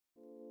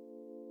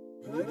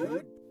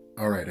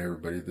Alright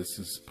everybody, this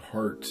is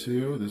part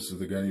 2. This is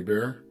the Gunny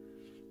Bear.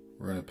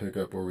 We're going to pick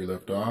up where we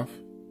left off.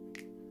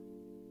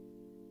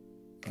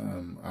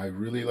 I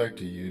really like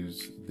to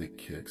use the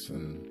kicks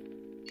and,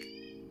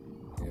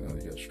 you know,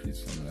 you got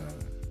streets and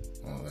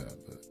all that,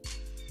 but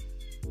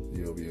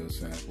the OBO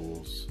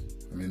samples.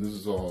 I mean, this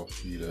is all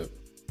Heat Up.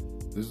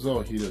 This is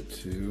all Heat Up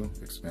 2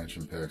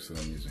 expansion packs that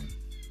I'm using.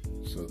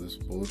 So this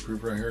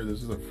Bulletproof right here,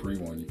 this is a free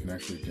one. You can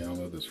actually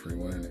download this free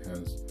one, and it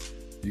has,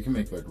 you can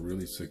make like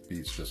really sick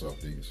beats just off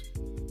these.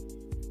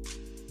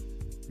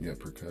 You have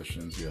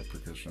percussions, you have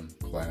percussion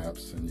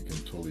claps, and you can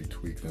totally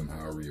tweak them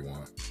however you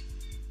want.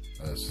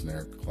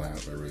 Snare clap,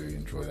 I really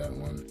enjoy that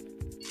one.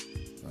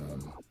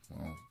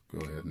 I'll go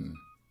ahead and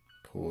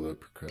pull the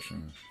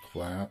percussion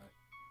clap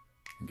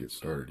and get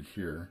started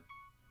here.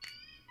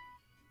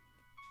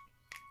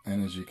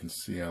 And as you can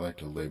see, I like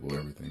to label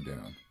everything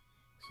down.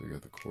 So you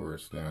got the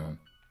chorus down,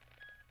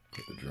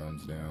 put the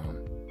drums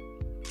down.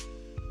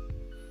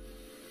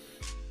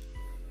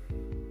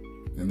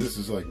 And this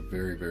is like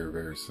very, very,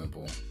 very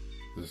simple.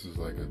 This is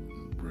like a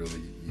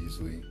really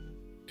easily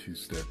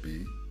two-step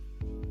beat.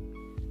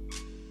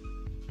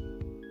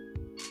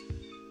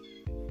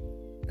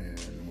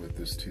 And with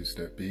this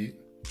two-step beat,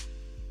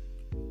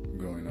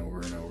 going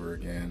over and over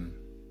again,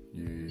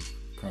 you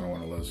kind of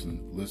want to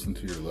listen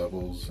to your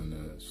levels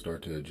and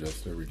start to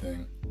adjust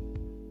everything.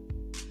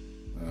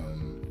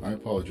 I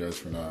apologize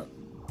for not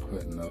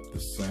putting up the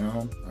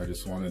sound. I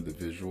just wanted the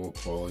visual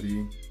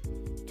quality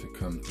to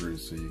come through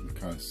so you can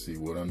kind of see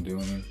what I'm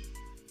doing,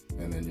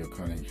 and then you'll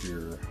kind of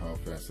hear how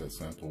fast that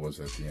sample was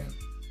at the end.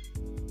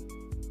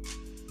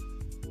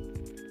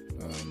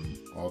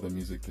 All the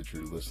music that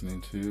you're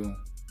listening to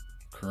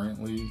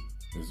currently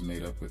is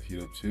made up with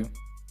Heat Up 2.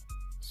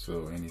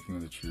 So anything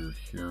that you're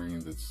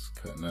hearing that's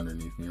cutting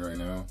underneath me right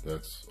now,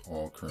 that's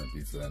all current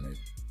beats that I made.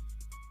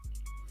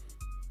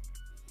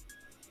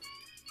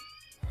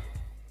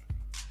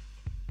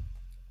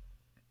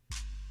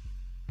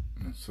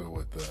 And so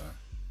with the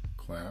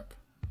clap,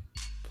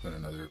 put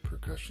another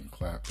percussion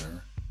clap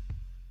there.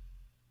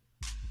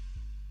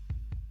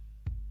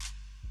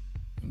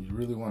 And you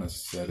really want to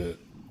set it,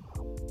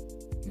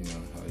 you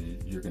know, how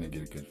you're going to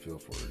get a good feel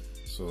for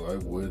it. So I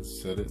would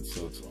set it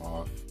so it's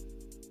off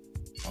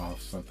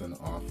something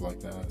off like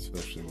that,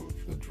 especially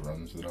with the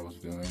drums that I was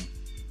doing.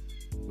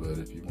 But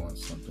if you want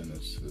something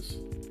that's just,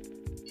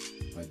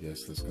 I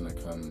guess, that's going to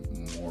come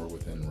more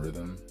within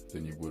rhythm,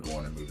 then you would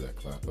want to move that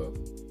clap up.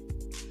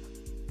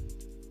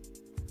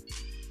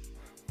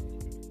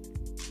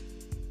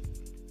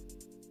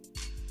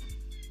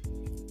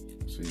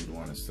 So you'd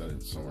want to set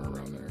it somewhere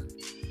around there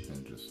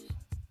and just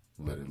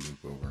let it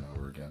loop over and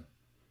over again.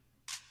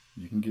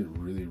 You can get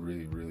really,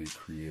 really, really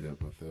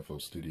creative with FL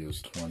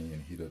Studio's 20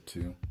 and Heat Up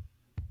 2,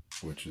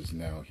 which is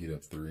now Heat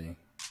Up 3.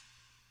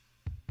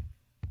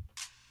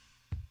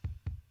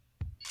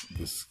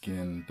 The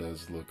skin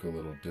does look a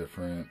little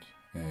different,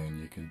 and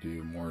you can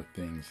do more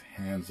things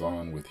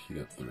hands-on with Heat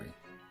Up 3.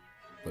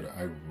 But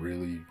I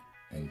really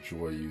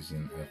enjoy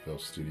using FL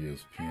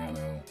Studio's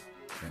piano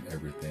and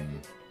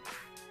everything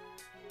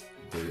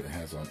that it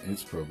has on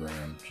its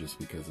program, just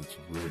because it's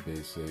real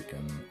basic,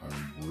 and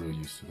I'm real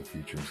used to the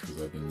features because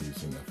I've been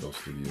using FL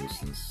Studio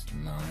since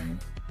 9.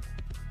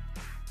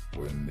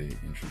 When they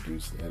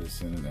introduced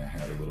Edison, and it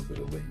had a little bit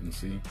of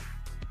latency.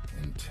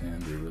 In 10,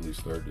 they really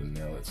started to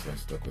nail it, so I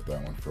stuck with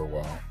that one for a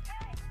while.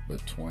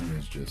 But 20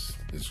 is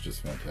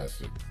just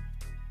fantastic.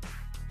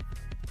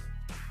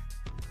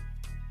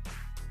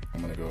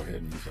 I'm gonna go ahead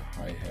and use a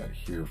hi-hat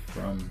here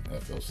from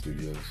FL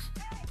Studios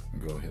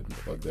and go ahead and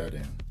plug that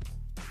in.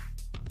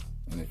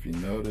 And if you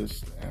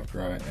noticed,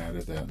 after I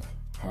added that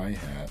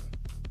hi-hat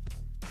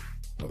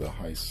with a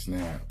high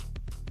snap,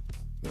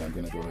 then I'm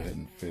going to go ahead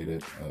and fade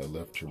it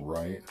left to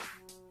right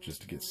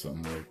just to get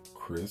something real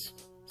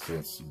crisp, so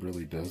it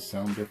really does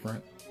sound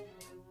different.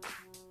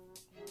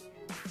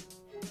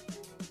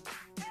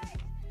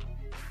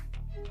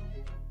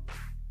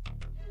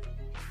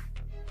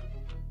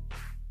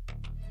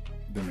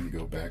 Then when you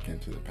go back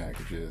into the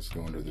packages,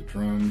 go into the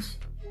drums.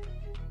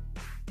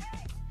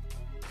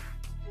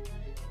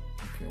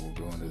 Okay, we'll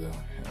go into the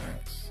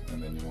hats,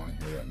 and then you want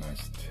to hear that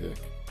nice tick.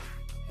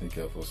 I think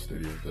FL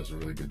Studio does a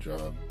really good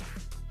job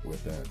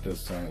with that. It does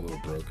sound a little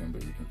broken,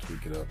 but you can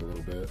tweak it up a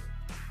little bit.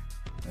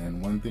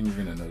 And one thing you're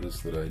going to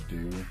notice that I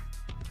do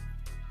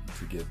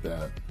to get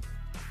that,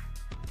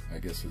 I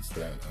guess it's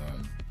that,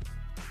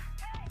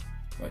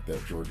 like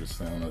that Georgia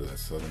sound or that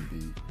Southern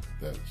beat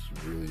that's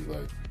really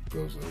like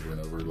goes over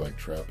and over like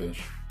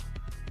trap-ish,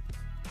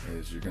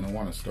 is you're going to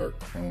want to start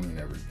cloning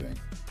everything.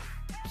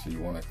 So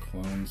you want to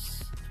clone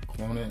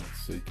it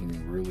so you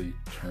can really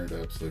turn it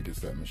up so it gets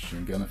that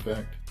machine gun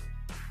effect.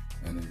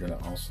 And then you're going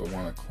to also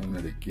want to clone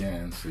it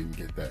again so you can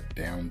get that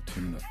down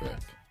tune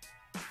effect.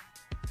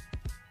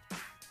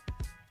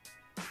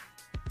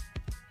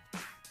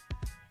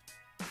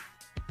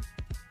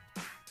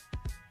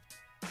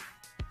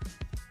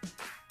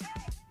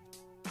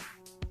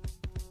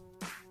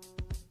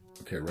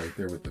 Okay, right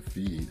there with the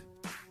feed,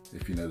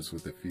 if you notice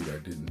with the feed I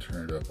didn't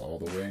turn it up all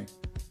the way,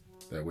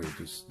 That way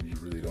you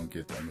really don't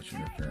get that much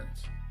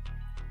interference.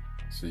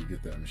 So you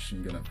get that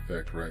machine gun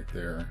effect right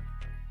there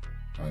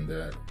on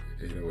that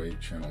 808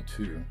 channel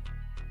 2.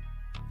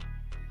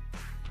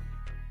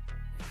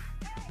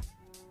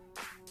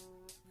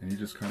 And you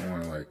just kind of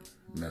want to like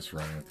mess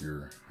around with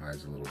your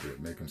highs a little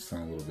bit, make them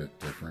sound a little bit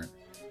different.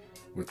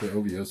 With the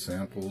OVO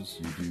samples,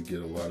 you do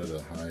get a lot of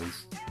the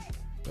highs,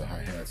 the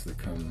hi-hats that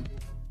come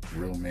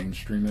real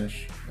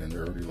mainstreamish, and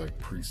they're already like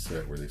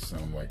preset where they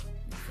sound like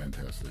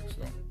fantastic.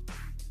 So,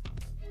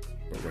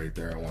 but right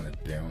there, I want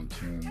to down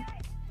tune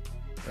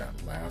that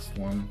last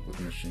one with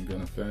the machine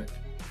gun effect.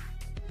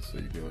 So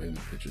you go ahead and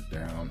pitch it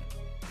down,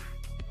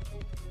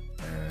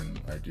 and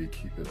I do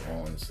keep it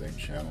all in the same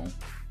channel.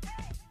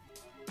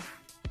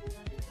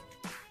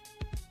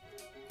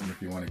 And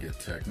if you want to get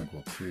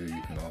technical too,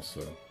 you can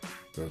also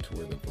go to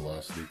where the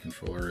velocity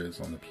controller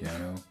is on the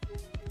piano,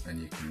 and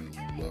you can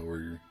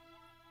lower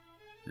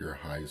your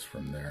highs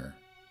from there.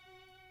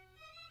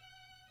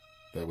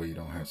 That way you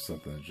don't have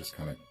something that just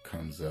kind of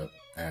comes up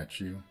at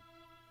you.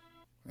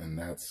 And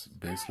that's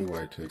basically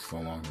why it takes so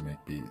long to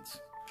make beats.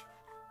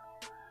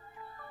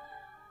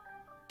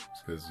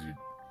 It's because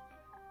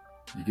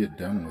you get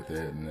done with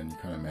it, and then you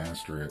kind of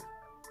master it,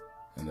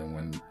 and then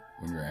when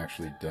you're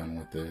actually done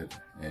with it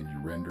and you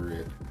render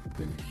it,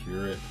 then you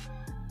hear it,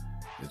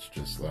 it's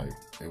just like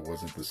it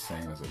wasn't the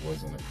same as it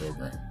was in the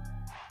program.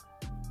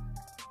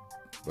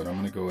 But I'm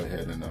going to go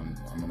ahead and I'm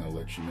going to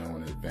let you know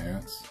in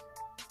advance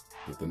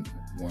that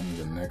one of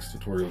the next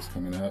tutorials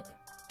coming up,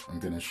 I'm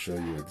going to show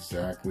you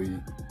exactly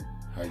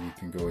how you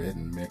can go ahead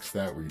and mix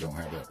that where you don't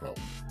have that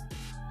problem.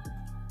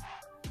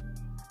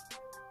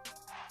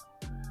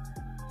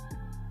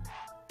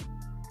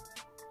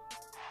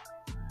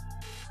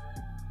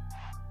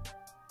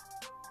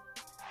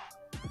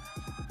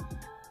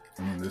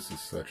 I mean, this is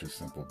such a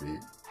simple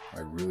beat. I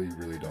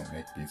really don't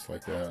make beats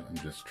like that. I'm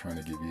just trying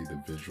to give you the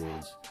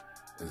visuals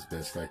as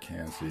best I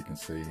can so you can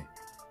see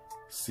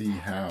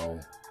how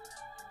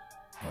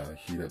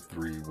Heat Up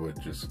 3 would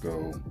just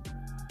go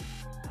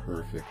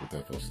perfect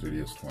with FL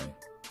Studios 20.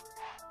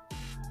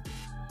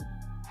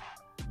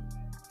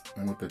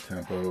 And with the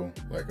tempo,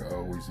 like I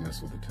always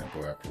mess with the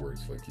tempo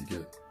afterwards. Like you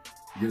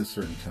get a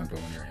certain tempo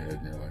in your head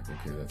and you're like,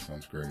 okay, that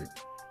sounds great.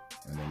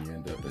 And then you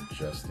end up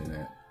adjusting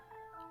it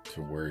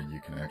to where you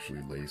can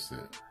actually lace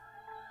it.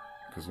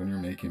 Because when you're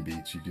making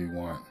beats, you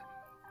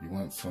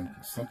want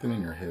something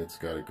in your head's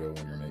got to go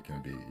when you're making a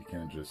beat. You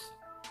can't just,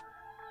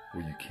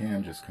 well, you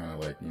can just kind of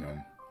like, you know,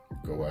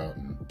 go out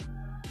and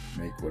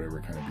make whatever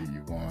kind of beat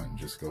you want and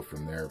just go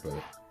from there.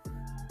 But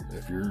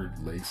if you're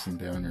lacing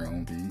down your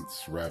own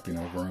beats, rapping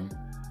over them,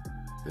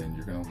 then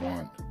you're gonna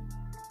want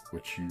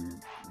what you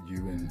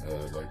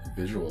like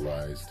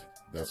visualized.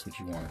 That's what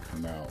you want to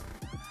come out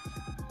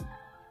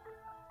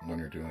when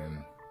you're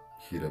doing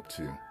Heat Up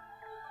 2.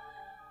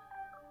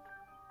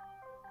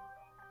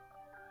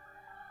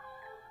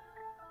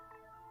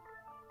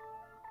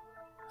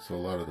 So a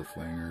lot of the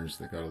flangers,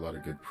 they got a lot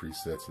of good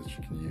presets that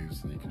you can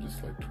use, and you can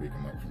just like tweak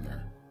them up from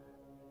there.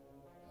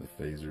 The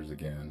phasers,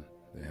 again,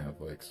 they have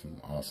like some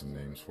awesome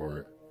names for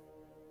it.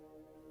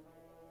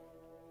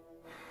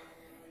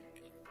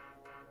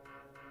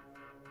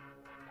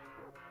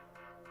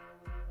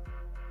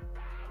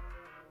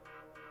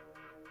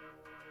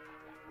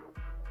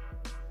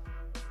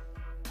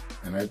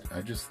 And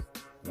I just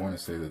want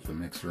to say that the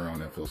mixer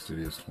on FL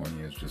Studios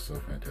 20 is just so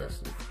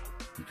fantastic.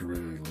 You can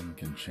really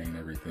link and chain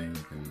everything.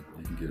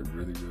 You can get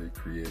really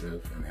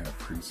creative and have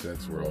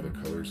presets where all the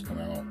colors come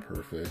out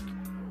perfect.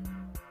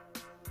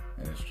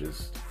 And it's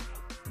just,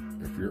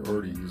 if you're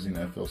already using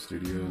FL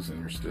Studios and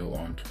you're still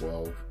on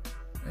 12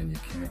 and you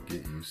can't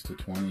get used to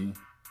 20,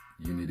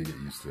 you need to get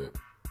used to it.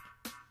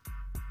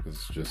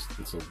 It's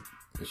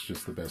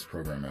just the best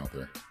program out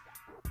there.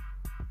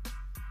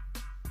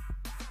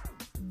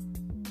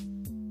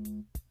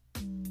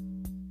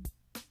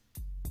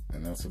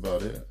 And that's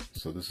about it.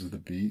 So this is the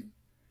beat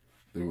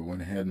that we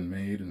went ahead and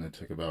made, and it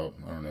took about,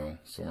 I don't know,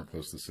 somewhere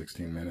close to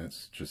 16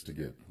 minutes just to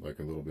get like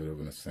a little bit of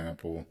a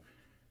sample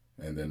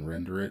and then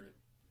render it.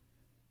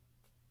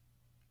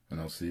 And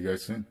I'll see you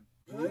guys soon.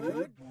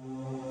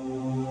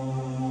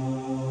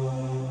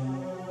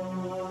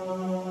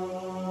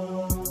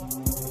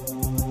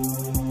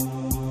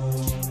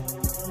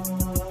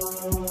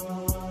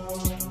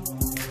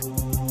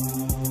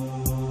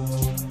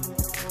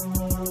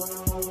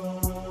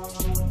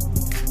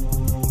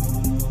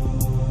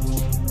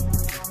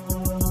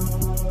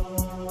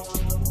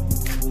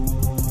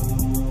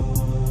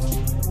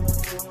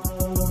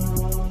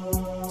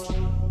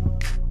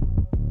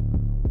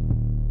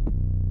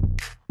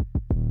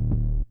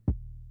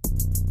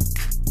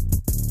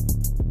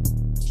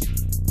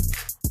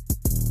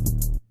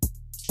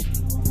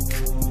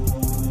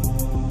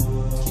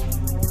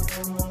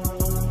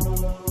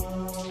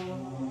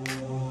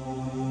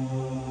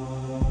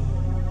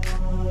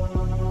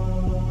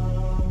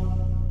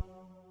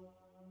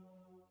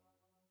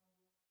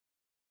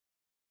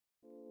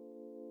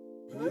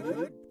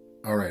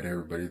 Alright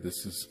everybody,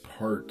 this is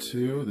part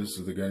 2. This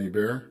is the Gunny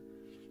Bear.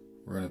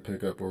 We're going to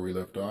pick up where we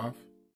left off.